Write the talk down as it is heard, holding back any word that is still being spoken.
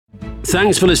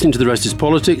Thanks for listening to The Rest is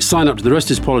Politics. Sign up to The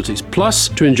Rest is Politics Plus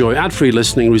to enjoy ad-free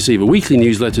listening, receive a weekly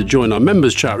newsletter, join our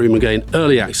members' chat room and gain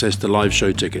early access to live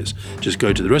show tickets. Just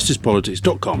go to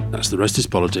therestispolitics.com. That's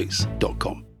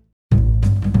therestispolitics.com.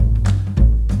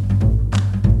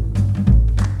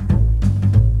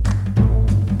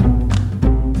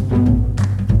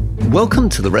 Welcome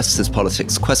to The Rest is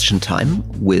Politics Question Time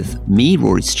with me,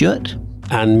 Rory Stewart.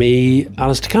 And me,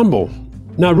 Alistair Campbell.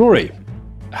 Now, Rory,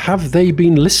 have they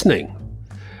been listening?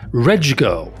 Reg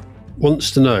Girl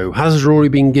wants to know, has Rory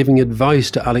been giving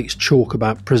advice to Alex Chalk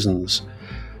about prisons?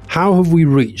 How have we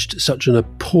reached such an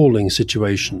appalling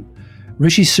situation?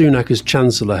 Rishi Sunak as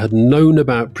Chancellor had known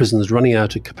about prisons running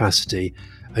out of capacity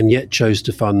and yet chose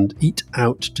to fund Eat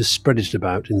Out to spread it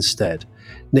about instead.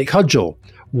 Nick Hudgell,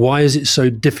 why is it so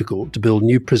difficult to build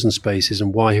new prison spaces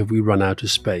and why have we run out of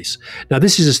space? Now,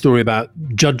 this is a story about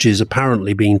judges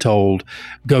apparently being told,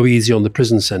 go easy on the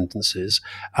prison sentences,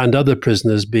 and other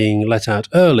prisoners being let out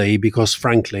early because,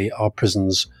 frankly, our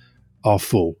prisons are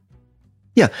full.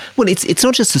 Yeah, well, it's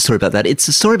not just a story about that. It's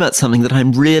a story about something that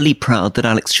I'm really proud that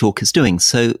Alex Chalk is doing.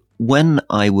 So when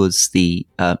I was the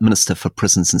Minister for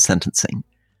Prisons and Sentencing,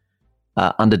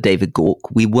 under David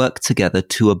Gauke, we worked together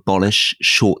to abolish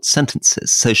short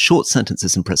sentences. So short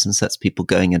sentences in prisons, that's people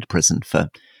going into prison for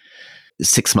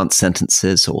 6-month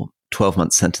sentences or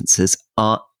 12-month sentences,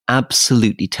 are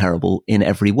absolutely terrible in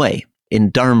every way. In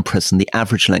Durham Prison, the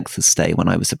average length of stay when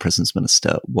I was a prisons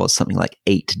minister was something like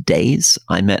 8 days.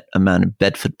 I met a man in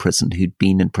Bedford Prison who'd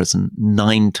been in prison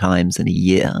 9 times in a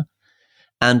year.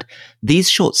 And these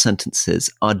short sentences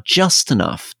are just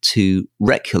enough to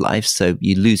wreck your life. So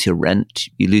you lose your rent,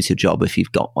 you lose your job if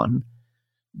you've got one.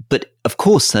 But of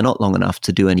course, they're not long enough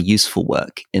to do any useful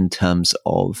work in terms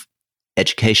of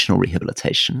educational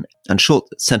rehabilitation. And short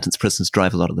sentence prisons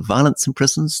drive a lot of the violence in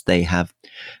prisons. They have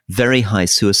very high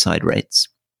suicide rates.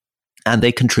 And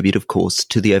they contribute, of course,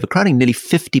 to the overcrowding. Nearly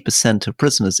 50% of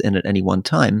prisoners in at any one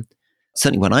time,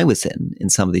 certainly when I was in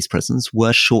some of these prisons,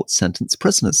 were short sentence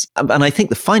prisoners. And I think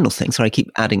the final thing, so I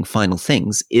keep adding final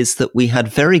things, is that we had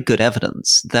very good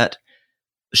evidence that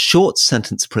short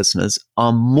sentence prisoners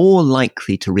are more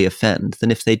likely to reoffend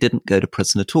than if they didn't go to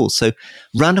prison at all. So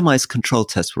randomized control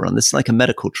tests were run. This is like a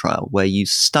medical trial where you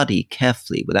study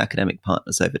carefully with academic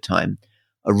partners over time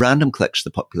a random collection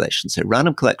of the population. So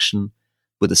random collection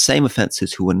with the same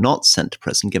offenses who were not sent to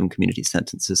prison, given community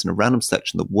sentences, and a random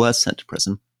selection that were sent to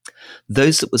prison.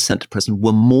 Those that were sent to prison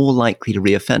were more likely to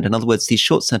reoffend. In other words, these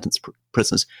short sentence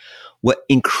prisoners were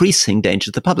increasing danger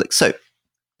to the public. So,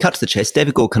 cut to the chase,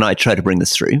 David Gauke and I tried to bring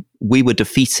this through. We were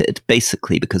defeated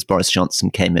basically because Boris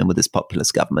Johnson came in with his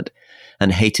populist government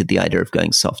and hated the idea of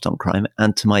going soft on crime.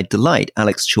 And to my delight,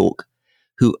 Alex Chalk,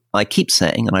 who I keep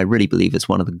saying, and I really believe is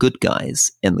one of the good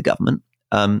guys in the government,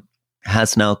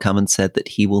 has now come and said that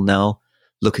he will now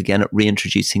look again at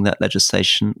reintroducing that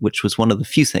legislation, which was one of the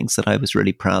few things that I was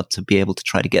really proud to be able to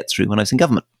try to get through when I was in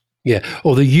government. Yeah,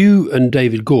 although you and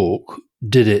David Gauke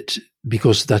did it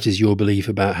because that is your belief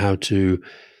about how to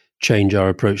change our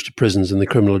approach to prisons and the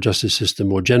criminal justice system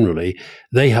more generally.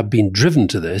 They have been driven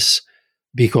to this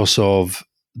because of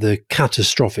the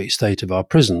catastrophic state of our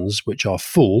prisons, which are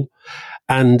full.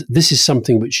 And this is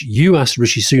something which you asked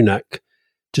Rishi Sunak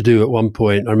to do at one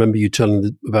point. I remember you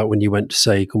telling about when you went to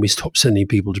say, can we stop sending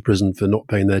people to prison for not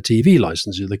paying their TV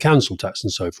licenses, the council tax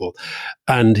and so forth.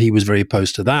 And he was very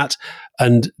opposed to that.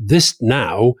 And this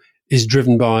now is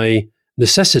driven by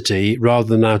necessity rather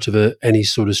than out of any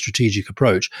sort of strategic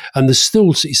approach. And there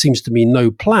still seems to be no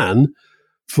plan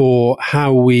for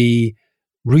how we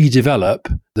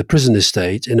redevelop the prison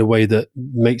estate in a way that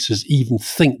makes us even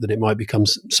think that it might become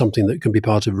something that can be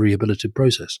part of a rehabilitative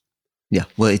process. Yeah,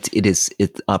 well, it is.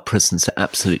 Our prisons are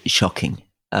absolutely shocking,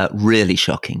 really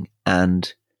shocking.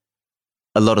 And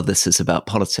a lot of this is about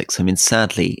politics. I mean,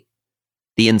 sadly,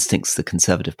 the instincts of the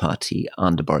Conservative Party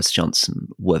under Boris Johnson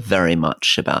were very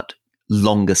much about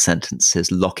longer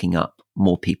sentences, locking up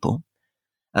more people.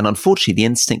 And unfortunately, the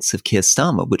instincts of Keir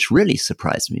Starmer, which really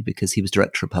surprised me because he was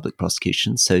Director of Public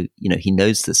Prosecution. So, he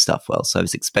knows this stuff well. So I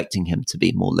was expecting him to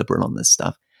be more liberal on this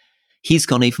stuff. He's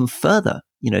gone even further.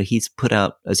 He's put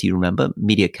out, as you remember,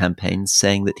 media campaigns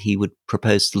saying that he would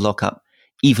propose to lock up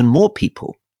even more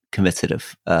people convicted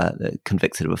of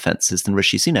offences than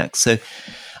Rishi Sunak. So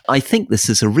I think this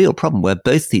is a real problem where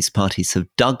both these parties have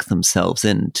dug themselves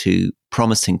into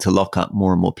promising to lock up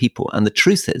more and more people. And the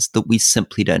truth is that we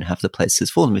simply don't have the places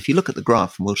for them. If you look at the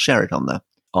graph, and we'll share it on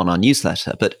our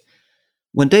newsletter, but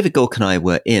when David Gauke and I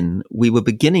were in, we were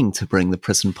beginning to bring the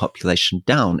prison population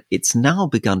down. It's now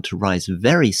begun to rise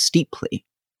very steeply.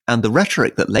 And the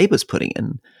rhetoric that Labour's putting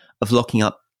in of locking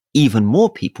up even more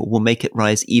people will make it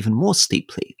rise even more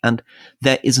steeply. And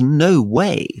there is no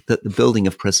way that the building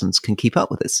of prisons can keep up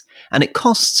with this. And it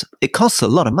costs a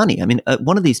lot of money. I mean,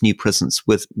 one of these new prisons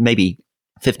with maybe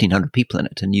 1,500 people in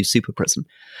it, a new super prison,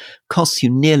 costs you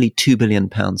nearly £2 billion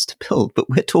to build. But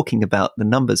we're talking about the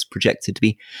numbers projected to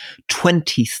be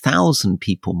 20,000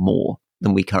 people more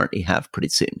than we currently have pretty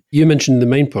soon. You mentioned in the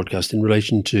main podcast in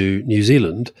relation to New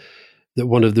Zealand that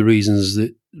one of the reasons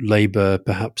that Labour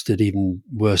perhaps did even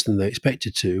worse than they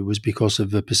expected to was because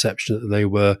of the perception that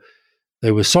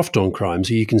they were soft on crime.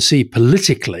 So you can see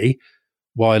politically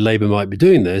why Labour might be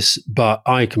doing this, but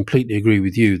I completely agree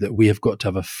with you that we have got to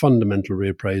have a fundamental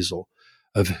reappraisal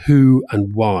of who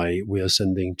and why we are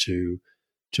sending to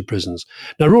prisons.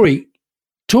 Now, Rory,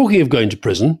 talking of going to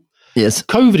prison, yes,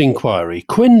 COVID inquiry.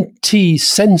 Quinn T.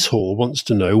 Senshall wants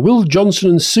to know, will Johnson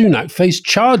and Sunak face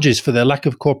charges for their lack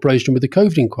of cooperation with the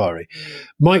COVID inquiry?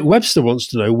 Mike Webster wants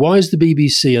to know, why is the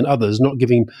BBC and others not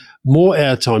giving more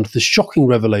airtime to the shocking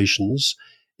revelations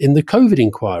in the COVID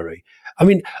inquiry? I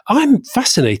mean, I'm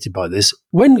fascinated by this.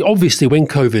 When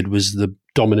COVID was the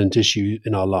dominant issue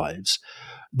in our lives,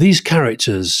 these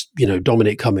characters,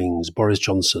 Dominic Cummings, Boris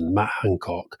Johnson, Matt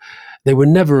Hancock, they were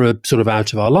never sort of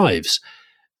out of our lives.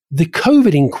 The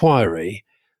COVID inquiry,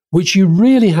 which you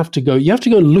have to go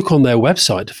and look on their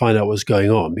website to find out what's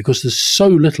going on because there's so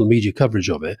little media coverage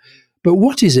of it. But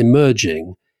what is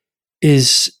emerging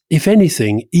is, if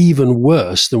anything, even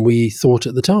worse than we thought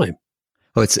at the time.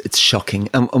 Oh, it's shocking.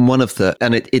 And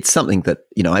it's something that,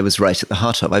 I was right at the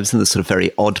heart of. I was in this sort of very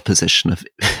odd position of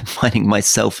finding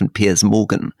myself and Piers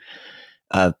Morgan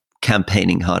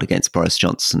campaigning hard against Boris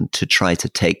Johnson to try to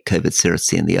take COVID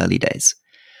seriously in the early days.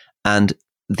 And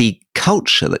the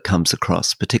culture that comes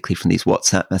across, particularly from these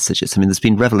WhatsApp messages, there's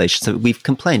been revelations. So we've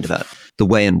complained about the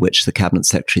way in which the Cabinet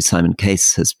Secretary, Simon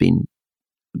Case, has been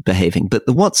behaving, but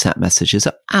the WhatsApp messages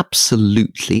are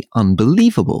absolutely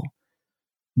unbelievable.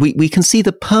 We can see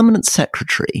the Permanent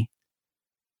Secretary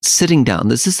sitting down.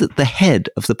 This is at the head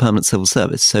of the Permanent Civil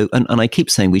Service. So, and I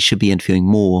keep saying we should be interviewing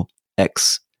more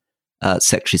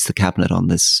ex-secretaries of the Cabinet on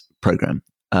this program.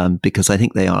 Because I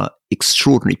think they are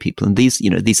extraordinary people. And these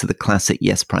are the classic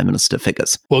yes Prime Minister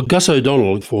figures. Well, Gus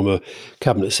O'Donnell, former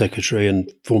Cabinet Secretary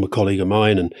and former colleague of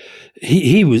mine, and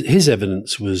his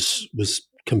evidence was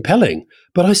compelling,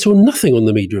 but I saw nothing on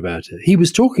the media about it. He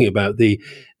was talking about the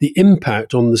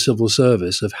impact on the civil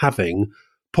service of having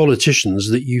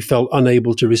politicians that you felt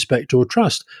unable to respect or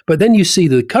trust. But then you see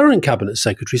the current Cabinet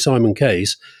Secretary, Simon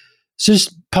Case,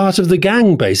 just part of the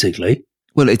gang, basically.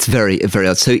 Well, it's very, very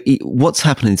odd. So what's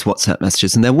happening in these WhatsApp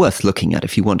messages, and they're worth looking at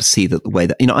if you want to see the way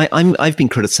that, I've been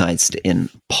criticized in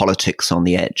Politics on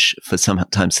the Edge for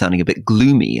sometimes sounding a bit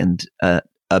gloomy and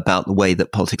about the way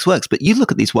that politics works. But you look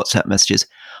at these WhatsApp messages,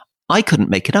 I couldn't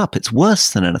make it up. It's worse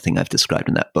than anything I've described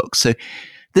in that book. So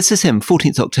this is him,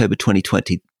 14th October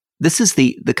 2020. This is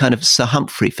the kind of Sir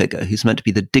Humphrey figure who's meant to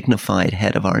be the dignified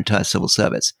head of our entire civil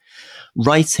service,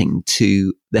 writing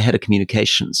to the head of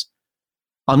communications.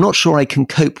 I'm not sure I can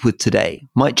cope with today.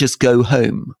 Might just go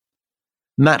home.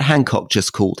 Matt Hancock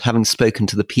just called, having spoken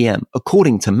to the PM.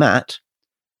 According to Matt,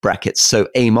 brackets, so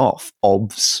aim off,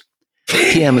 obvs.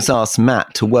 PM has asked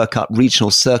Matt to work up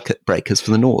regional circuit breakers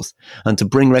for the North and to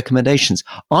bring recommendations.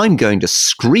 I'm going to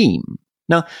scream.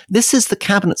 Now, this is the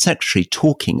Cabinet Secretary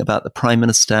talking about the Prime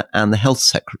Minister and the Health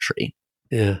Secretary.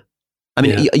 Yeah. I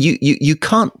mean, you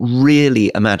can't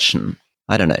really imagine,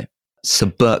 I don't know, Sir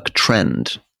Burke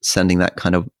Trend sending that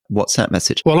kind of WhatsApp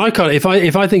message. Well, I can't. If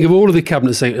I think of all of the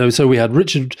cabinet secretaries, so we had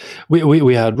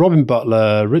we had Robin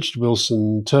Butler, Richard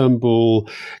Wilson, Turnbull,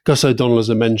 Gus O'Donnell, as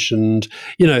I mentioned.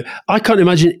 I can't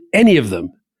imagine any of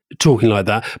them talking like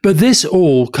that. But this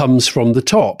all comes from the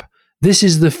top. This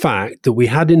is the fact that we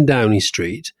had in Downing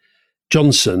Street,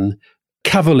 Johnson,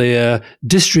 cavalier,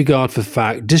 disregard for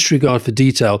fact, disregard for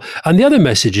detail. And the other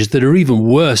messages that are even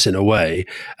worse in a way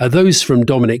are those from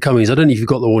Dominic Cummings. I don't know if you've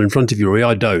got them all in front of you, Rory,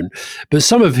 I don't. But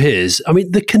some of his,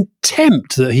 the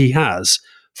contempt that he has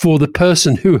for the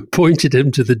person who appointed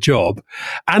him to the job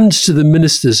and to the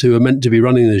ministers who are meant to be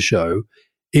running the show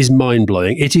is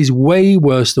mind-blowing. It is way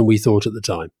worse than we thought at the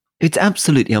time. It's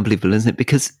absolutely unbelievable, isn't it?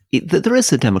 Because there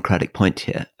is a democratic point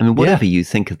here. Whatever you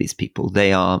think of these people,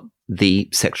 they are the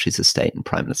Secretaries of State and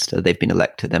Prime Minister. They've been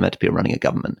elected. They're meant to be running a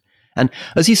government. And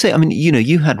as you say,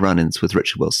 you had run-ins with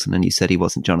Richard Wilson and you said he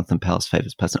wasn't Jonathan Powell's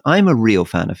favourite person. I'm a real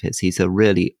fan of his. He's a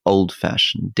really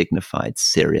old-fashioned, dignified,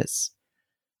 serious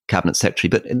Cabinet Secretary.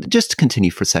 But just to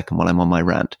continue for a second while I'm on my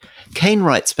rant, Kane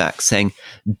writes back saying,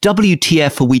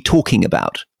 WTF are we talking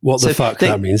about? What the fuck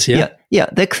that means, yeah. Yeah,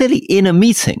 they're clearly in a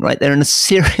meeting, right? They're in a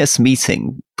serious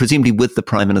meeting, presumably with the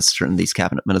Prime Minister and these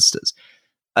cabinet ministers.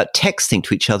 texting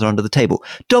to each other under the table.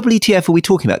 WTF are we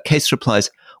talking about? Case replies,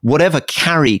 whatever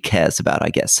Carrie cares about, I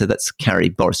guess. So that's Carrie,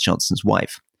 Boris Johnson's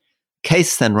wife.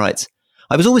 Case then writes,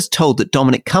 I was always told that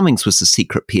Dominic Cummings was the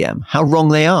secret PM. How wrong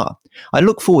they are. I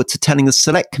look forward to telling the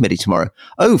select committee tomorrow,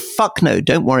 oh, fuck no,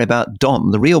 don't worry about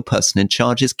Dom. The real person in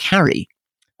charge is Carrie.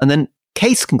 And then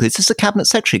Case concludes, this is the cabinet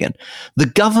secretary again. The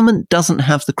government doesn't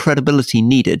have the credibility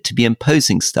needed to be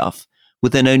imposing stuff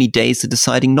within only days of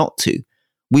deciding not to.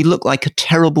 We look like a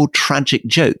terrible, tragic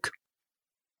joke.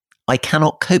 I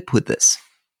cannot cope with this.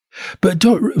 But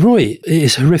Roy, it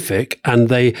is horrific, and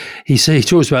he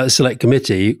talks about the select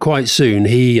committee. Quite soon,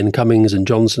 he and Cummings and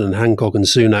Johnson and Hancock and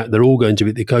Sunak, they're all going to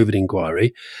be at the COVID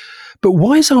inquiry. But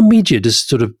why is our media just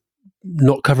sort of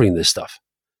not covering this stuff?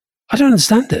 I don't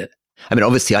understand it. I mean,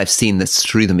 obviously, I've seen this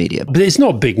through the media. But it's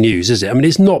not big news, is it? I mean,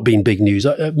 it's not been big news.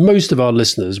 Most of our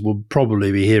listeners will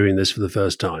probably be hearing this for the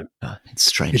first time. It's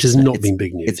strange. It has not been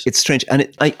big news. It's strange.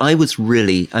 And I was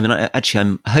really,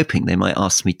 I'm hoping they might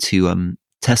ask me to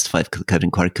testify for the COVID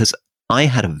inquiry, because I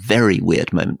had a very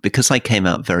weird moment, because I came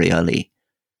out very early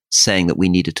saying that we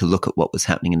needed to look at what was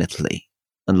happening in Italy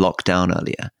and lock down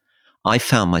earlier. I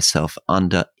found myself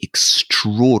under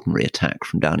extraordinary attack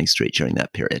from Downing Street during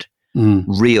that period.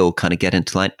 Real kind of get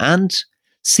into line, and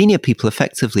senior people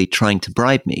effectively trying to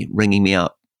bribe me, ringing me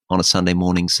up on a Sunday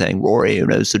morning saying, Rory,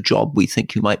 it's a job we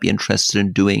think you might be interested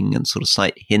in doing, and sort of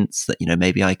cite hints that,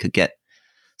 maybe I could get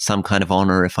some kind of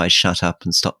honor if I shut up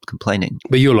and stopped complaining.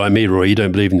 But you're like me, Roy, you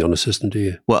don't believe in the honor system, do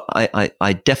you? Well,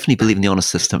 I definitely believe in the honor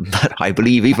system, but I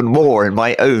believe even more in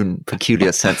my own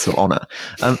peculiar sense of honor.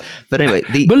 But anyway,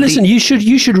 but listen, you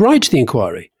should write to the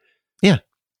inquiry.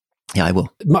 Yeah, I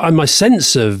will. My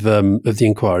sense of the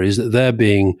inquiry is that they're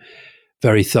being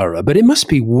very thorough, but it must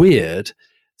be weird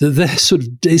that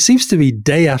they're it seems to be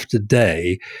day after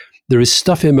day, there is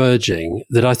stuff emerging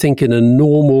that I think in a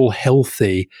normal,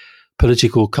 healthy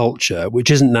political culture, which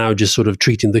isn't now just sort of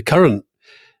treating the current,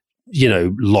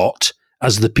 lot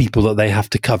as the people that they have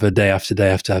to cover day after day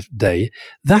after day.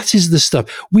 That is the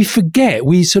stuff we forget.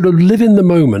 We sort of live in the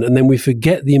moment, and then we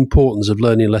forget the importance of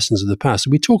learning lessons of the past.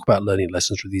 So we talk about learning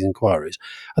lessons through these inquiries.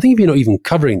 I think if you're not even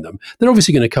covering them, they're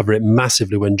obviously going to cover it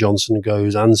massively when Johnson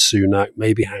goes, and Sunak,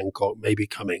 maybe Hancock, maybe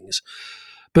Cummings.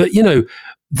 But,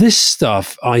 this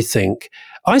stuff, I think,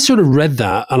 I sort of read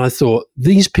that and I thought,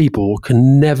 these people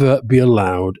can never be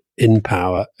allowed in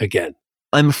power again.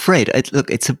 I'm afraid, look,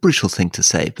 it's a brutal thing to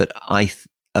say, but I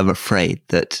am afraid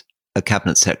that a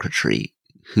cabinet secretary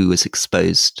who is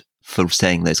exposed for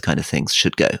saying those kind of things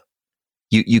should go.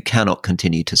 You cannot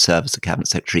continue to serve as a cabinet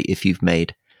secretary if you've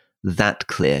made that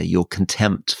clear your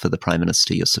contempt for the prime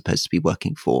minister you're supposed to be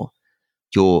working for,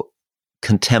 your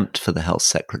contempt for the health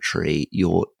secretary,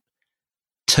 your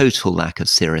total lack of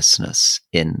seriousness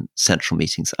in central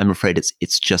meetings. I'm afraid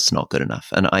it's just not good enough.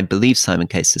 And I believe Simon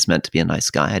Case is meant to be a nice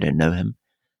guy. I don't know him,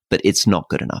 but it's not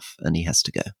good enough, and he has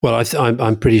to go. Well,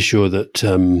 I'm pretty sure that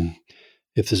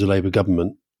if there's a Labour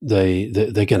government, they're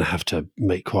going to have to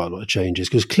make quite a lot of changes,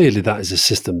 because clearly that is a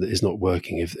system that is not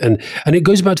working. And it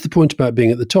goes back to the point about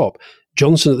being at the top.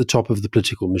 Johnson at the top of the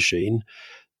political machine,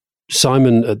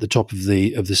 Simon at the top of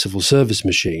the civil service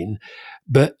machine,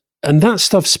 and that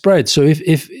stuff spreads. So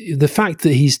if the fact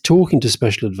that he's talking to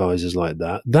special advisors like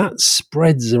that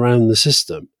spreads around the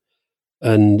system,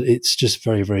 and it's just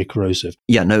very, very corrosive.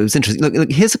 Yeah, no, it was interesting.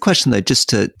 Look, here's a question though, just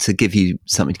to give you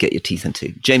something to get your teeth into.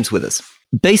 James Withers,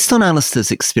 based on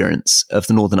Alistair's experience of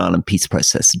the Northern Ireland peace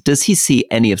process, does he see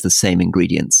any of the same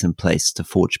ingredients in place to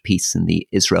forge peace in the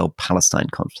Israel-Palestine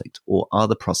conflict, or are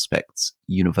the prospects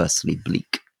universally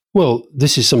bleak? Well,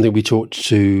 this is something we talked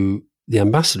to the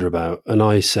ambassador about, and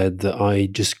I said that I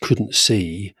just couldn't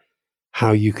see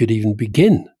how you could even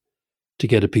begin to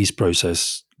get a peace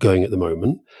process going at the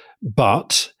moment.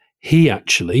 But he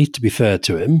actually, to be fair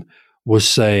to him, was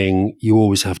saying you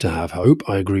always have to have hope.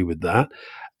 I agree with that.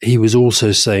 He was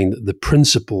also saying that the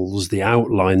principles, the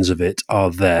outlines of it are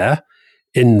there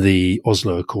in the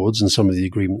Oslo Accords, and some of the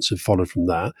agreements have followed from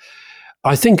that.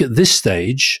 I think at this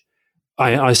stage,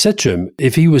 I said to him,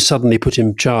 if he was suddenly put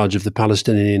in charge of the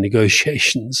Palestinian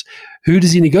negotiations, who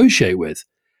does he negotiate with?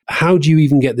 How do you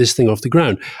even get this thing off the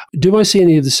ground? Do I see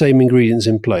any of the same ingredients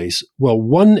in place? Well,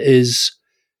 one is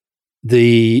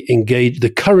the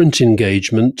current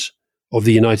engagement of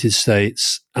the United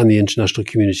States and the international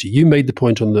community. You made the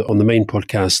point on the main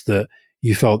podcast that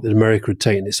you felt that America had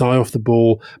taken its eye off the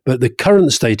ball, but the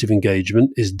current state of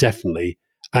engagement is definitely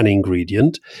an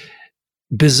ingredient.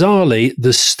 Bizarrely,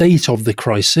 the state of the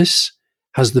crisis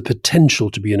has the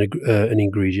potential to be an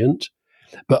ingredient,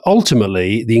 but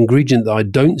ultimately, the ingredient that I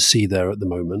don't see there at the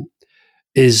moment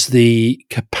is the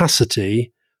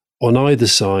capacity on either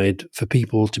side for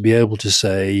people to be able to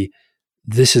say,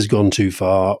 this has gone too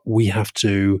far, we have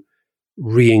to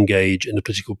re-engage in the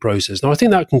political process. Now, I think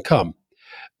that can come.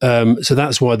 So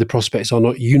that's why the prospects are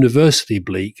not universally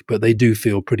bleak, but they do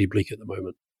feel pretty bleak at the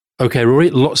moment. Okay,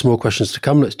 Rory, lots more questions to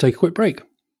come. Let's take a quick break.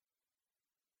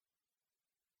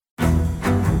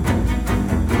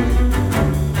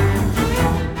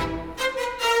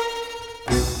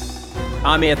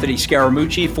 I'm Anthony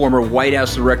Scaramucci, former White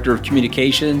House Director of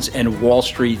Communications and Wall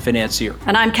Street financier.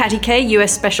 And I'm Katty Kay,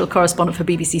 US Special Correspondent for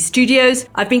BBC Studios.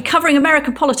 I've been covering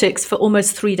American politics for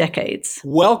almost 3 decades.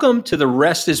 Welcome to The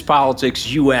Rest is Politics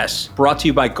US, brought to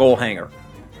you by Goalhanger.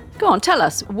 Go on, tell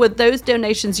us, were those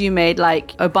donations you made,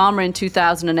 like Obama in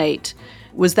 2008,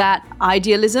 was that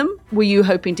idealism? Were you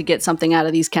hoping to get something out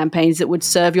of these campaigns that would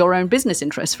serve your own business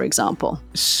interests, for example?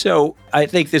 So I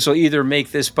think this will either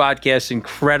make this podcast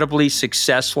incredibly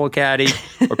successful, Katty,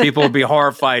 or people will be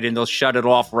horrified and they'll shut it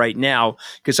off right now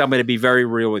because I'm going to be very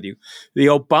real with you. The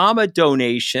Obama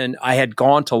donation, I had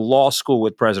gone to law school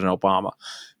with President Obama.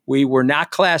 We were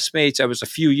not classmates. I was a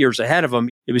few years ahead of him.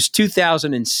 It was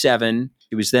 2007.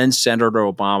 He was then Senator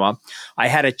Obama. I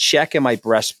had a check in my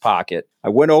breast pocket. I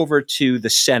went over to the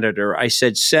senator. I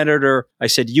said, Senator,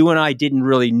 you and I didn't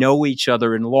really know each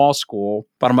other in law school,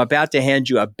 but I'm about to hand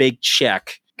you a big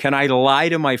check. Can I lie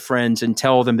to my friends and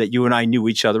tell them that you and I knew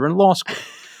each other in law school?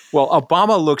 Well,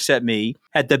 Obama looks at me,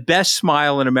 had the best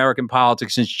smile in American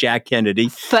politics since Jack Kennedy.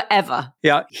 Forever.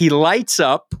 Yeah, he lights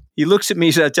up. He looks at me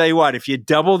and says, I'll tell you what, if you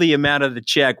double the amount of the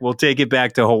check, we'll take it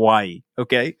back to Hawaii,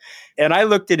 okay? And I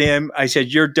looked at him. I said,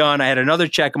 you're done. I had another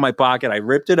check in my pocket. I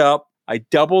ripped it up. I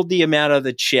doubled the amount of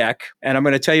the check. And I'm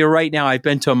going to tell you right now, I've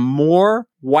been to more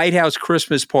White House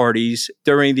Christmas parties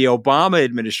during the Obama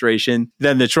administration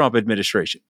than the Trump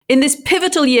administration. In this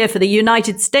pivotal year for the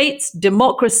United States,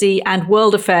 democracy, and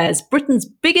world affairs, Britain's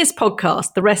biggest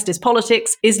podcast, The Rest is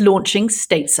Politics, is launching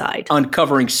stateside.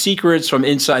 Uncovering secrets from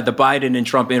inside the Biden and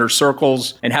Trump inner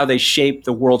circles and how they shape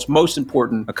the world's most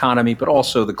important economy, but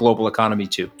also the global economy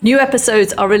too. New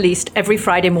episodes are released every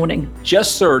Friday morning.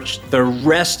 Just search The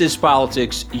Rest is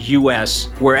Politics US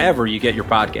wherever you get your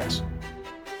podcasts.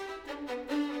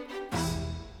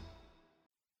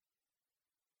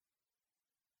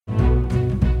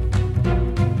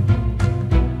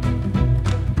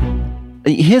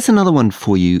 Here's another one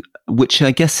for you, which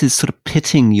I guess is sort of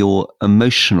pitting your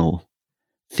emotional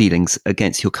feelings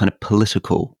against your kind of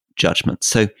political judgment.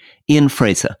 So, Ian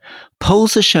Fraser,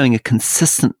 polls are showing a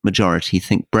consistent majority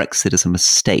think Brexit is a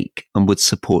mistake and would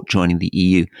support joining the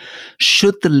EU.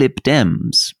 Should the Lib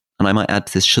Dems, and I might add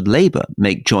to this, should Labour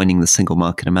make joining the single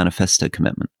market a manifesto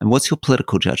commitment? And what's your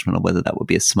political judgment on whether that would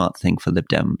be a smart thing for Lib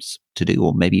Dems to do,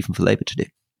 or maybe even for Labour to do?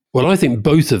 Well, I think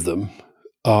both of them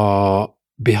are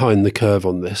behind the curve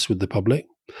on this with the public,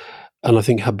 and I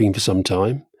think have been for some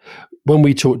time. When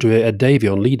we talked to Ed Davey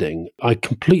on Leading, I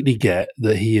completely get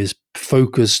that he is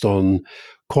focused on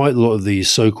quite a lot of these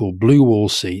so-called blue wall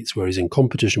seats where he's in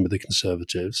competition with the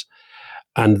Conservatives,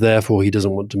 and therefore he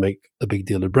doesn't want to make a big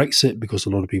deal of Brexit because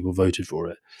a lot of people voted for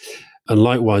it. And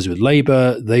likewise with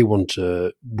Labour, they want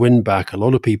to win back a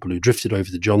lot of people who drifted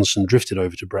over to Johnson, drifted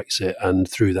over to Brexit, and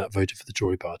through that voted for the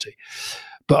Tory party.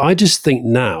 But I just think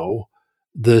now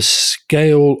the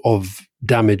scale of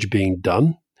damage being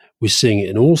done, we're seeing it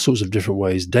in all sorts of different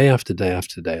ways, day after day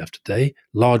after day after day,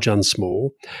 large and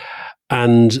small.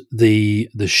 And the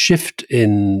shift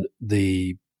in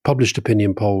the published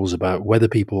opinion polls about whether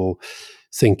people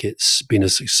think it's been a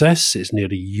success, it's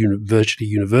nearly virtually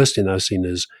universally now seen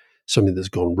as something that's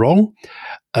gone wrong,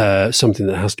 something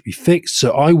that has to be fixed.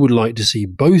 So I would like to see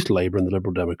both Labour and the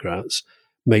Liberal Democrats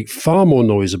make far more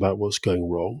noise about what's going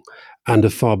wrong and a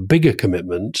far bigger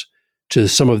commitment to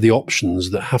some of the options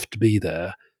that have to be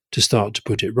there to start to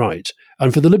put it right.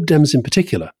 And for the Lib Dems in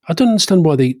particular, I don't understand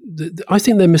why I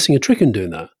think they're missing a trick in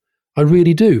doing that. I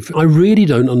really do. I really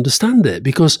don't understand it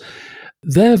because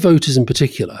their voters in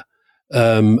particular,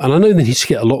 and I know they need to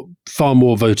get far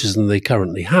more voters than they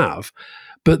currently have,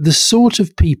 but the sort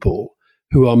of people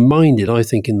who are minded, I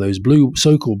think, in those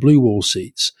so-called blue wall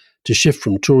seats to shift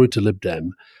from Tory to Lib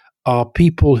Dem are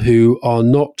people who are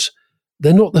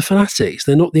they're not the fanatics,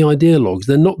 they're not the ideologues,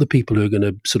 they're not the people who are going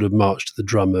to sort of march to the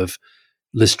drum of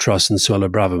Liz Truss and Suella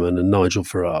Braverman and Nigel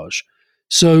Farage.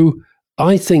 So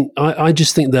I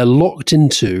just think they're locked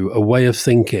into a way of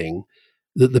thinking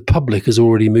that the public has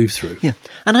already moved through. Yeah.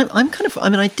 And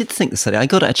I did think this.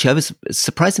 I was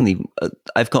surprisingly,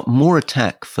 I've got more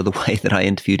attack for the way that I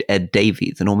interviewed Ed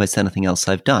Davey than almost anything else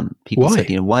I've done. People said,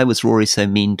 why was Rory so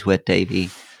mean to Ed Davey?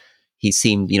 He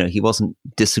seemed, he wasn't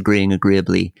disagreeing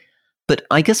agreeably. But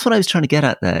I guess what I was trying to get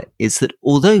at there is that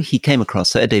although he came across,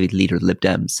 so Ed Davey, leader of the Lib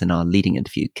Dems in our leading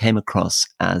interview, came across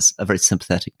as a very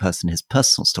sympathetic person, his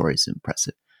personal story is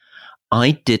impressive.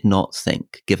 I did not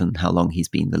think, given how long he's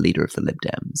been the leader of the Lib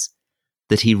Dems,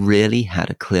 that he really had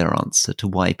a clear answer to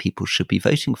why people should be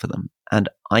voting for them. And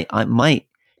my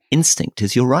instinct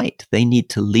is you're right. They need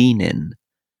to lean in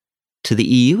to the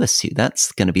EU issue.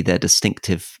 That's going to be their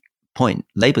distinctive point.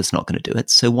 Labour's not going to do it.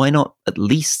 So why not at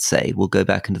least say we'll go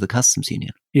back into the customs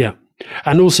union? Yeah.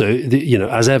 And also,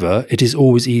 as ever, it is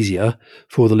always easier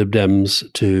for the Lib Dems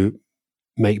to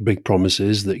make big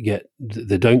promises that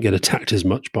they don't get attacked as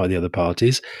much by the other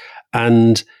parties.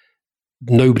 And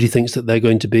nobody thinks that they're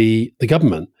going to be the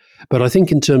government. But I think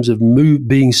in terms of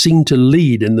being seen to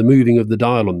lead in the moving of the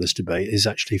dial on this debate is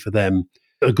actually for them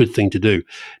a good thing to do.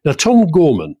 Now, Tom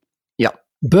Gorman. Yeah.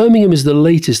 Birmingham is the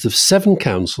latest of 7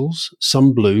 councils,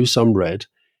 some blue, some red,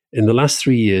 in the last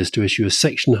 3 years to issue a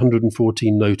Section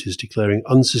 114 notice declaring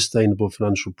unsustainable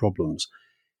financial problems.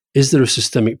 Is there a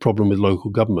systemic problem with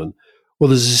local government? Well,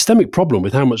 there's a systemic problem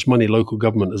with how much money local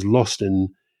government has lost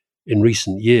in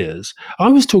recent years. I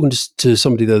was talking to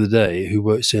somebody the other day who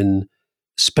works in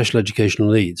special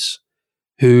educational needs,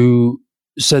 who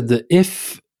said that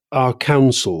if our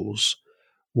councils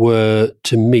were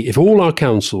to meet, if all our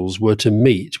councils were to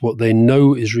meet what they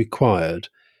know is required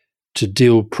to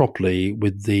deal properly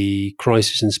with the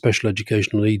crisis in special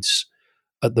educational needs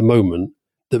at the moment,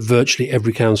 that virtually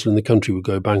every council in the country would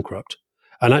go bankrupt.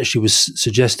 And actually was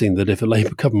suggesting that if a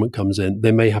Labour government comes in,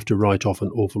 they may have to write off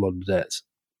an awful lot of debts.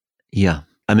 Yeah.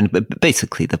 I mean,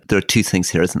 basically, there are 2 things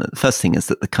here, isn't it? The first thing is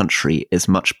that the country is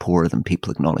much poorer than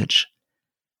people acknowledge,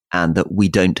 and that we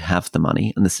don't have the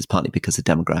money. And this is partly because of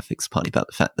demographics, partly about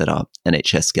the fact that our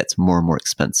NHS gets more and more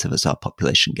expensive as our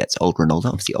population gets older and older.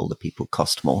 Obviously, older people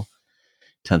cost more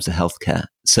in terms of healthcare.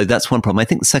 So that's one problem. I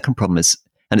think the second problem is,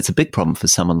 and it's a big problem for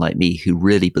someone like me who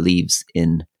really believes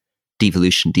in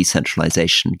devolution,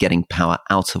 decentralization, getting power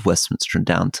out of Westminster and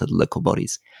down to the local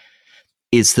bodies,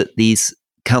 is that these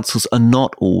councils are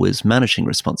not always managing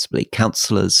responsibly.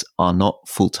 Councillors are not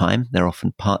full-time. They're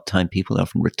often part-time people. They're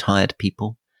often retired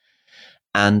people.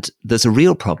 And there's a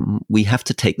real problem. We have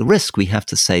to take the risk. We have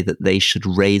to say that they should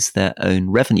raise their own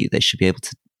revenue. They should be able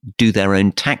to do their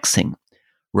own taxing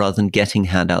rather than getting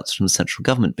handouts from the central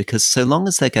government. Because so long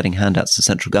as they're getting handouts to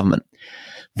central government,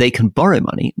 they can borrow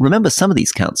money. Remember, some of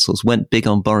these councils went big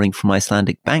on borrowing from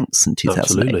Icelandic banks in 2008.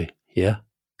 Absolutely, yeah.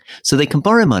 So they can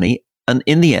borrow money, and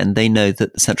in the end, they know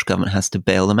that the central government has to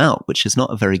bail them out, which is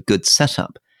not a very good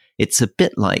setup. It's a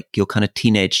bit like your kind of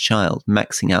teenage child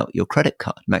maxing out your credit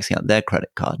card, maxing out their credit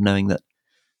card, knowing that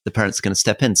the parents are going to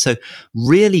step in. So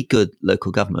really good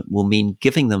local government will mean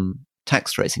giving them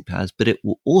tax raising powers, but it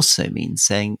will also mean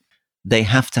saying they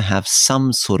have to have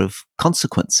some sort of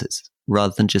consequences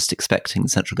rather than just expecting the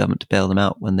central government to bail them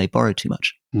out when they borrow too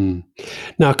much.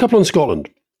 Now, a couple on Scotland.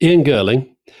 Ian Girling,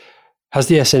 has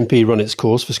the SNP run its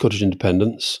course for Scottish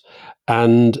independence?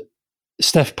 And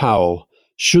Steph Powell,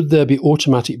 should there be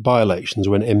automatic by-elections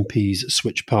when MPs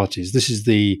switch parties? This is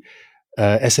the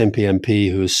SNP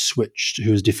MP who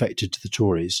has defected to the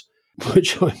Tories,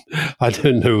 which I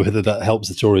don't know whether that helps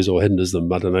the Tories or hinders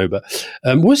them. I don't know. But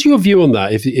what's your view on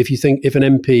that? If you think if an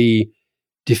MP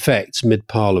defects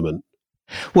mid-Parliament?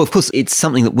 Well, of course, it's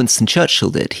something that Winston Churchill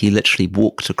did. He literally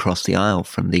walked across the aisle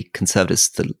from the Conservatives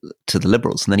to the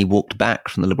Liberals, and then he walked back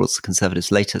from the Liberals to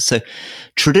Conservatives later. So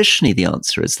traditionally, the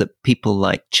answer is that people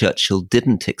like Churchill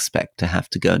didn't expect to have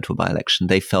to go into a by-election.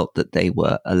 They felt that they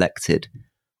were elected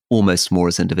almost more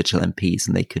as individual MPs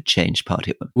and they could change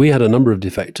party. We had a number of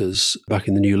defectors back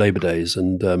in the New Labour days,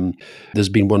 and there's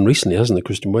been one recently, hasn't there,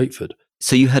 Christian Wakeford?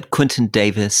 So you had Quintin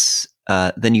Davis,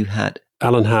 then you had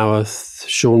Alan Howarth,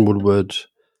 Sean Woodward.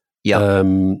 Yeah.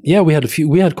 We had a few.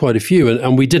 We had quite a few,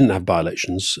 and we didn't have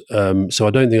by-elections. So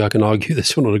I don't think I can argue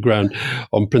this one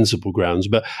on principle grounds.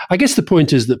 But I guess the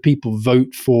point is that people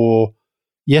vote for.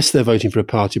 Yes, they're voting for a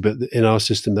party, but in our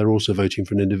system, they're also voting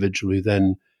for an individual who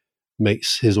then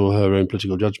makes his or her own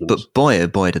political judgments. But boy, oh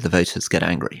boy, do the voters get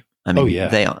angry. I mean,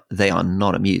 yeah. they are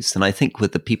not amused. And I think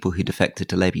with the people who defected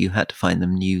to Labour, you had to find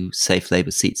them new, safe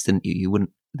Labour seats, didn't you? You wouldn't.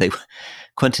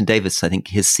 Quentin Davis, I think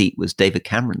his seat was David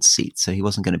Cameron's seat, so he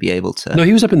wasn't going to be able to. No,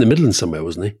 he was up in the Midlands somewhere,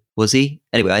 wasn't he? Was he?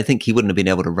 Anyway, I think he wouldn't have been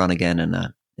able to run again in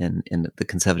the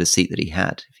Conservative seat that he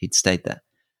had if he'd stayed there.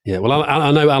 Yeah, well,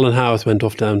 I know Alan Howarth went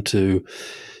off down to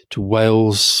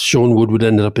Wales. Sean Woodward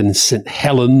ended up in St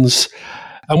Helens.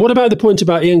 And what about the point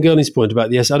about Ian Girling's point about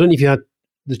the I don't know if you had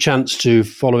the chance to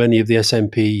follow any of the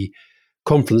SNP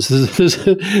conference.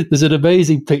 There's an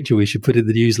amazing picture we should put in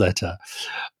the newsletter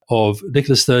of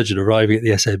Nicola Sturgeon arriving at the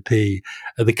SNP,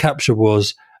 and the caption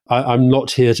was, I'm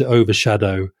not here to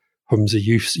overshadow Humza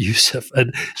Yousaf.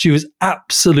 And she was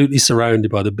absolutely surrounded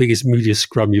by the biggest media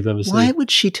scrum you've ever seen. Why would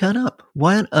she turn up?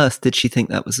 Why on earth did she think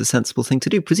that was a sensible thing to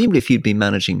do? Presumably, if you'd been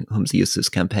managing Humza Yousaf's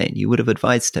campaign, you would have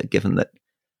advised her, given that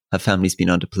her family's been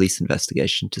under police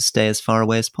investigation, to stay as far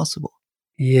away as possible.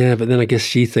 Yeah, but then I guess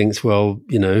she thinks, well,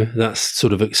 that's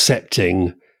sort of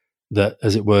accepting that,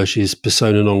 as it were, she's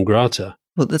persona non grata.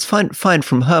 Well, that's fine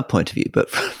from her point of view, but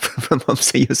from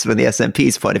Humza Yousaf and the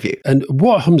SNP's point of view. And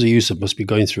what Humza Yousaf must be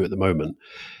going through at the moment,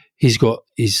 he's got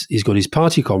his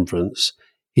party conference.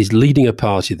 He's leading a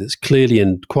party that's clearly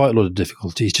in quite a lot of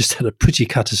difficulty. He's just had a pretty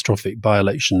catastrophic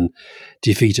by-election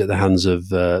defeat at the hands of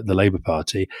the Labour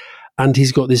Party, and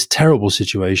he's got this terrible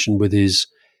situation with his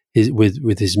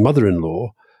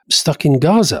mother-in-law stuck in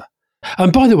Gaza.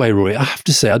 And by the way, Rory, I have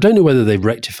to say, I don't know whether they've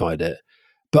rectified it,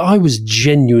 but I was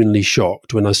genuinely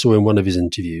shocked when I saw in one of his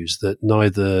interviews that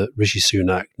neither Rishi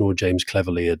Sunak nor James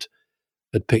Cleverly had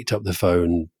picked up the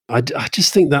phone. I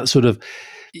just think that sort of,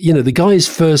 the guy's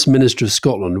first Minister of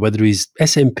Scotland, whether he's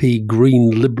SNP,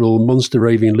 Green, Liberal, monster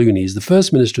raving loony, he's the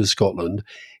first Minister of Scotland.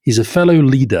 He's a fellow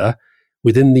leader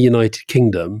within the United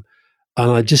Kingdom.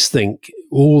 And I just think,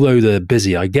 although they're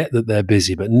busy, I get that they're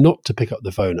busy, but not to pick up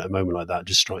the phone at a moment like that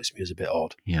just strikes me as a bit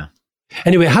odd. Yeah.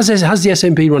 Anyway, has the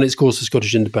SNP run its course to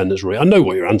Scottish independence, Rory? I know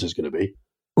what your answer is going to be.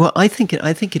 Well, I think it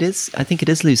is. I think it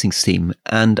is losing steam,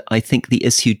 and I think the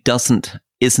issue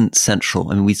isn't central.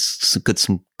 I mean, we've got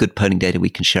some good polling data we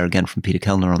can share again from Peter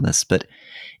Kellner on this, but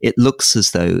it looks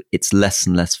as though it's less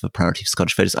and less of a priority for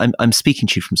Scottish voters. I'm speaking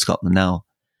to you from Scotland now,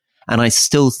 and I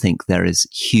still think there is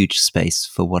huge space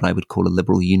for what I would call a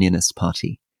liberal unionist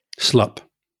party. SLUP.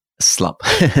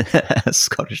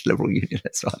 Scottish Liberal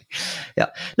Unionists, right? Yeah.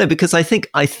 No, because I think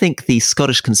the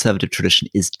Scottish Conservative tradition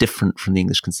is different from the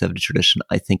English Conservative tradition.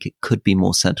 I think it could be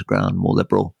more centre ground, more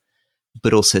liberal,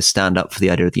 but also stand up for the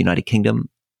idea of the United Kingdom.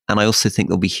 And I also think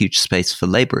there'll be huge space for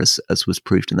Labour, as was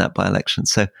proved in that by-election.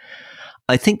 So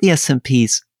I think the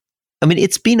SNP's,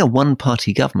 it's been a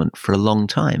one-party government for a long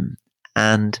time.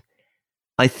 And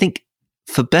I think,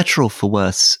 for better or for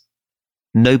worse,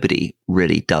 nobody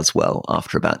really does well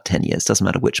after about 10 years. Doesn't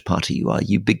matter which party you are.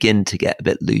 You begin to get a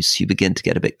bit loose. You begin to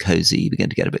get a bit cozy. You begin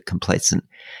to get a bit complacent.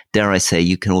 Dare I say,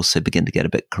 you can also begin to get a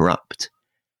bit corrupt.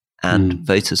 And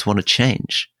voters want to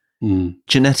change.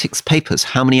 Genetics papers.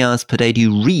 How many hours per day do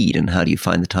you read and how do you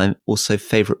find the time? Also,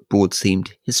 favourite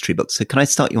broad-themed history books. So can I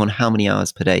start you on how many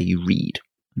hours per day you read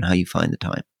and how you find the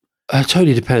time? It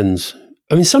totally depends.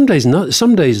 Some days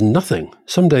nothing.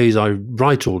 Some days I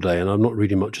write all day and I'm not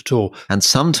reading much at all. And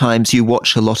sometimes you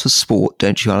watch a lot of sport,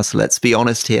 don't you, Alistair? Let's be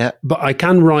honest here. But I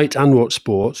can write and watch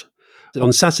sport.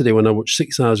 On Saturday, when I watched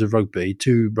 6 hours of rugby,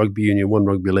 2 rugby union, 1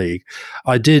 rugby league,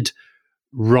 I did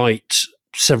write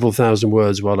several thousand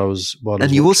words while I was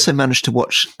And you also managed to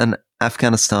watch an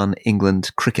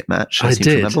Afghanistan-England cricket match, I seem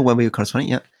to remember, when we were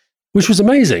corresponding, yeah. Which was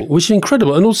amazing, which is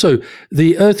incredible. And also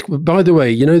the earthquake, by the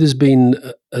way,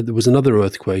 there was another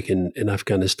earthquake in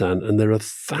Afghanistan and there are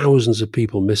thousands of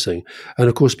people missing. And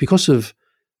of course, because of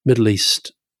Middle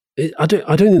East, I don't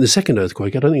think the second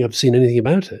earthquake, I don't think I've seen anything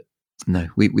about it. No,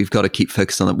 we've got to keep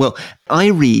focused on it. Well, I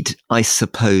read, I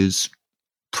suppose,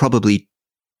 probably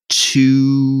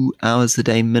 2 hours a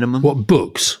day minimum. What,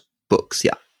 books? Books,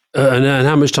 yeah. And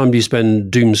how much time do you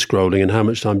spend doom scrolling and how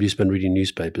much time do you spend reading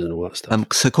newspapers and all that stuff?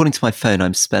 So according to my phone,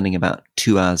 I'm spending about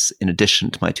 2 hours in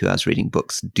addition to my 2 hours reading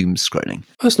books, doom scrolling.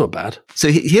 That's not bad. So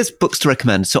here's books to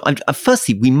recommend. So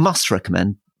firstly, we must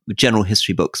recommend general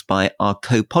history books by our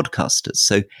co-podcasters.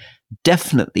 So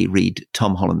definitely read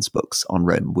Tom Holland's books on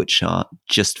Rome, which are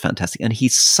just fantastic. And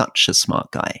he's such a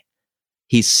smart guy.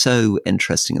 He's so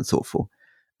interesting and thoughtful.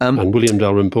 And William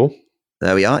Dalrymple.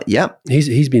 There we are. Yeah.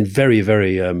 He's been very,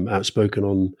 very outspoken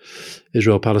on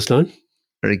Israel-Palestine.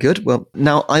 Very good. Well,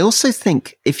 now I also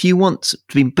think if you want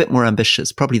to be a bit more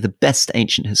ambitious, probably the best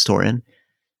ancient historian,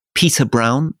 Peter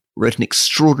Brown, wrote an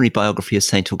extraordinary biography of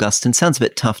St. Augustine. Sounds a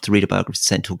bit tough to read a biography of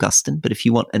St. Augustine, but if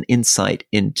you want an insight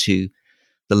into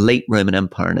the late Roman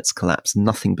Empire and its collapse,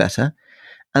 nothing better.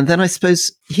 And then I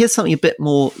suppose here's something a bit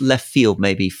more left field,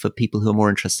 maybe for people who are more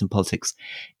interested in politics.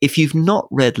 If you've not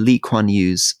read Lee Kuan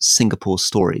Yew's Singapore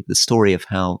story, the story of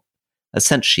how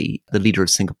essentially the leader of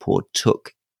Singapore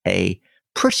took a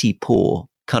pretty poor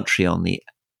country on the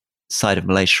side of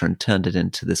Malaysia and turned it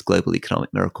into this global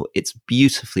economic miracle, it's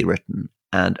beautifully written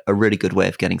and a really good way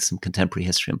of getting some contemporary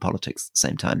history and politics at the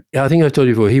same time. Yeah, I think I've told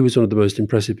you before, he was one of the most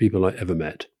impressive people I ever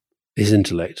met. His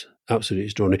intellect, absolutely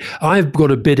extraordinary. I've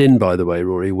got a bid in, by the way,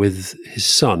 Rory, with his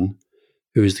son,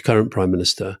 who is the current Prime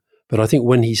Minister, But I think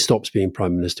when he stops being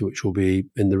Prime Minister, which will be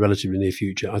in the relatively near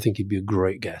future, I think he'd be a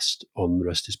great guest on The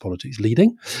Rest is Politics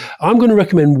Leading. I'm going to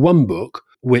recommend one book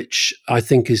which I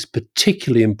think is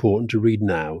particularly important to read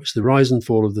now. It's The Rise and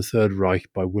Fall of the Third Reich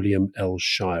by William L.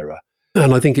 Shirer.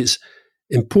 And I think it's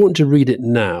important to read it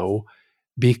now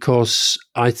because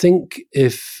I think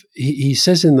if he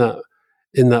says in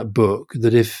that book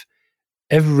that if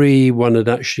everyone had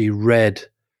actually read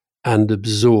and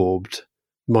absorbed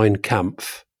Mein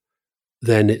Kampf,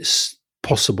 then it's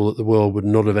possible that the world would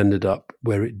not have ended up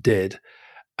where it did.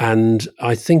 And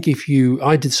I think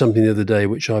I did something the other day,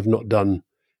 which I've not done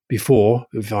before.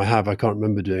 If I have, I can't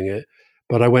remember doing it.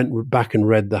 But I went back and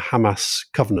read the Hamas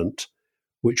Covenant,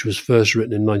 which was first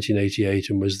written in 1988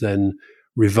 and was then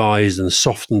revised and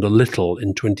softened a little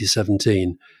in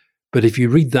 2017. But if you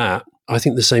read that, I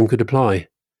think the same could apply.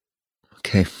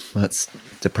 Okay, that's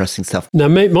depressing stuff. Now,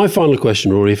 my final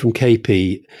question, Rory, from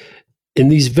KP. In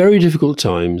these very difficult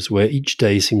times where each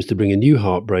day seems to bring a new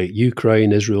heartbreak,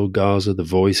 Ukraine, Israel, Gaza, The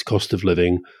Voice, cost of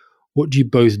living, what do you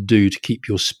both do to keep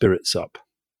your spirits up?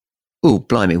 Oh,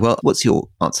 blimey. Well, what's your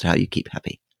answer to how you keep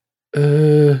happy?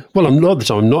 Well, a lot of the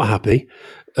time I'm not happy.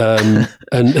 And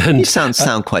you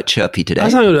sound quite chirpy today.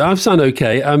 I sound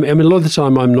okay. I mean, a lot of the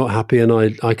time I'm not happy, and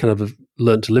I kind of have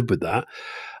learned to live with that.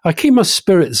 I keep my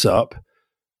spirits up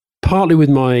partly with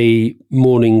my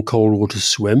morning cold water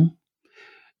swim.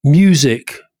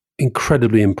 Music,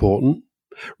 incredibly important.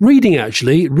 Reading,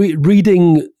 actually,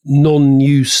 reading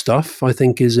non-news stuff, I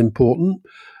think, is important.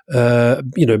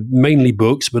 Mainly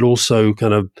books, but also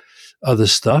kind of other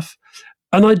stuff.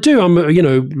 And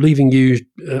I'm leaving you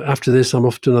after this, I'm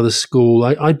off to another school.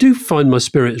 I do find my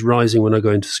spirits rising when I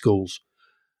go into schools.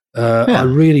 I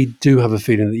really do have a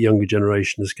feeling that the younger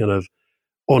generation is kind of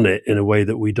on it in a way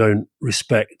that we don't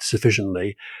respect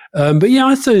sufficiently. But yeah,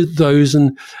 I thought those,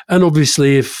 and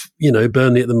obviously if,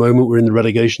 Burnley at the moment, we're in the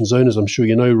relegation zone, as I'm sure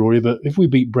you know, Rory, but if we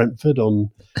beat Brentford on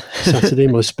Saturday,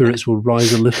 my spirits will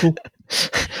rise a little.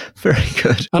 Very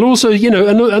good. And also, and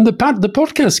the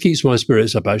podcast keeps my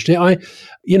spirits up, actually.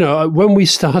 When we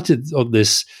started on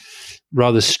this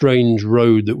rather strange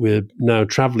road that we're now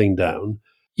traveling down,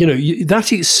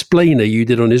 that explainer you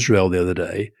did on Israel the other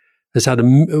day has had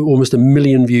almost 1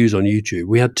 million views on YouTube.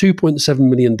 We had 2.7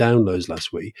 million downloads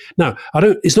last week. Now,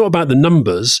 it's not about the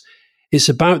numbers. It's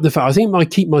about the fact, I think I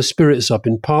keep my spirits up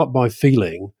in part by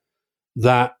feeling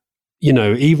that,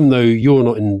 even though you're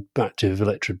not in active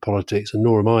elected politics and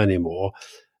nor am I anymore,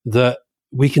 that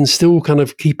we can still kind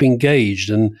of keep engaged.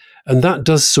 And that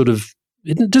does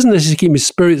it doesn't necessarily keep my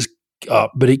spirits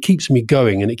up, but it keeps me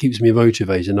going and it keeps me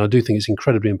motivated. And I do think it's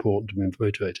incredibly important to be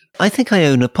motivated. I think I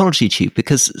owe an apology to you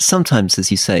because sometimes, as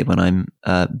you say, when I'm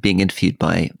being interviewed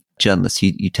by journalists,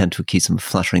 you tend to accuse them of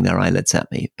fluttering their eyelids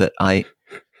at me. But I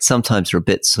sometimes are a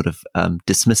bit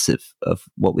dismissive of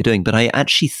what we're doing. But I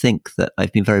actually think that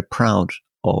I've been very proud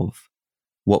of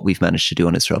what we've managed to do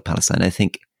on Israel-Palestine. I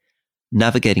think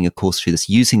navigating a course through this,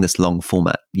 using this long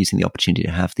format, using the opportunity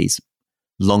to have these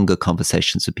longer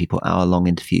conversations with people, hour-long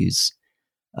interviews,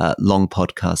 long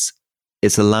podcasts,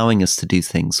 is allowing us to do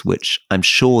things which I'm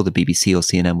sure the BBC or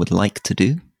CNN would like to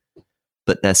do,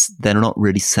 but they're not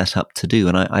really set up to do.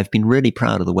 And I've been really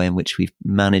proud of the way in which we've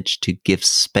managed to give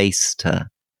space to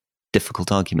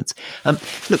difficult arguments.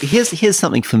 Look, here's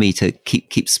something for me to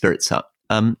keep spirits up.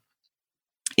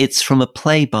 It's from a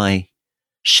play by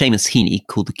Seamus Heaney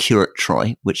called The Curate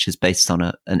Troy, which is based on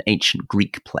an ancient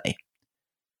Greek play.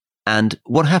 And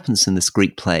what happens in this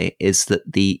Greek play is that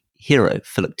the hero,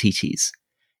 Philoctetes,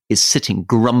 is sitting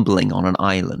grumbling on an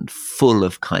island full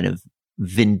of kind of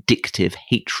vindictive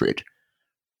hatred,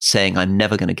 saying, I'm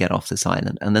never going to get off this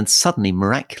island. And then suddenly,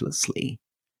 miraculously,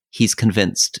 he's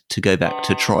convinced to go back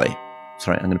to Troy.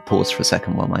 Sorry, I'm going to pause for a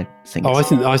second while my thing I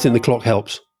think the clock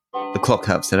helps. The clock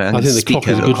helps. I think the clock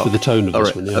is good for the tone of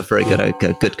this one. Yeah. Very good.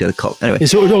 Okay, good. The clock. Anyway,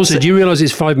 do you realise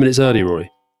it's 5 minutes early,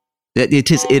 Rory?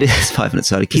 It is 5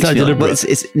 minutes early. Keeps me on. Well,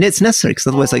 it's necessary because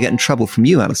otherwise I get in trouble from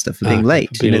you, Alistair, for being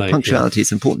late. Punctuality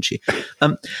is important to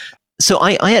you. So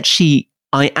I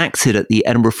acted at the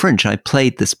Edinburgh Fringe. I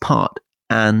played this part,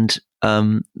 and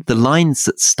the lines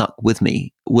that stuck with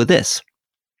me were this.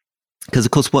 Because,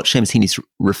 of course, what Seamus Heaney's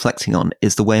reflecting on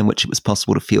is the way in which it was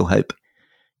possible to feel hope,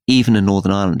 even in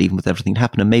Northern Ireland, even with everything that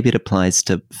happened. And maybe it applies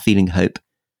to feeling hope,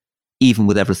 even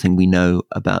with everything we know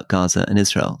about Gaza and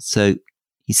Israel. So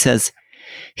he says,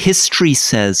 history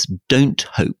says, don't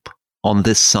hope on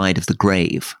this side of the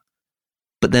grave.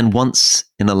 But then once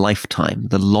in a lifetime,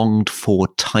 the longed-for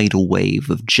tidal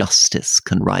wave of justice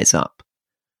can rise up.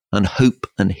 And hope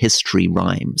and history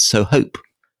rhyme. So hope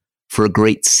for a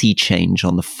great sea change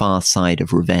on the far side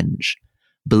of revenge.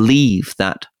 Believe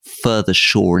that further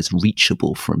shore is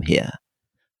reachable from here.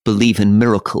 Believe in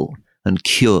miracle and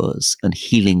cures and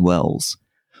healing wells.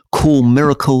 Call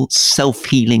miracle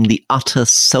self-healing the utter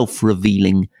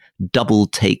self-revealing double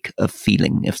take of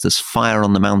feeling. If there's fire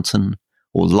on the mountain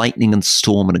or lightning and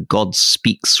storm and a God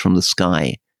speaks from the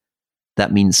sky,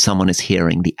 that means someone is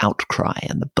hearing the outcry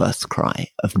and the birth cry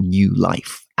of new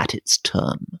life at its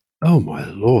turn. Oh my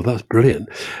Lord, that's brilliant.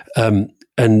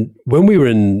 And when we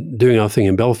were doing our thing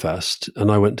in Belfast, and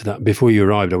I went to that, before you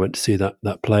arrived, I went to see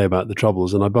that play about the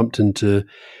Troubles, and I bumped into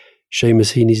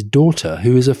Seamus Heaney's daughter,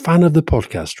 who is a fan of the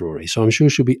podcast, Rory. So I'm sure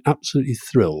she'll be absolutely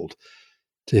thrilled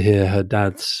to hear her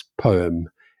dad's poem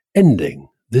ending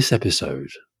this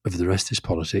episode of The Rest is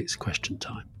Politics Question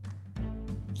Time.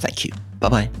 Thank you.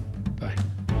 Bye-bye. Bye.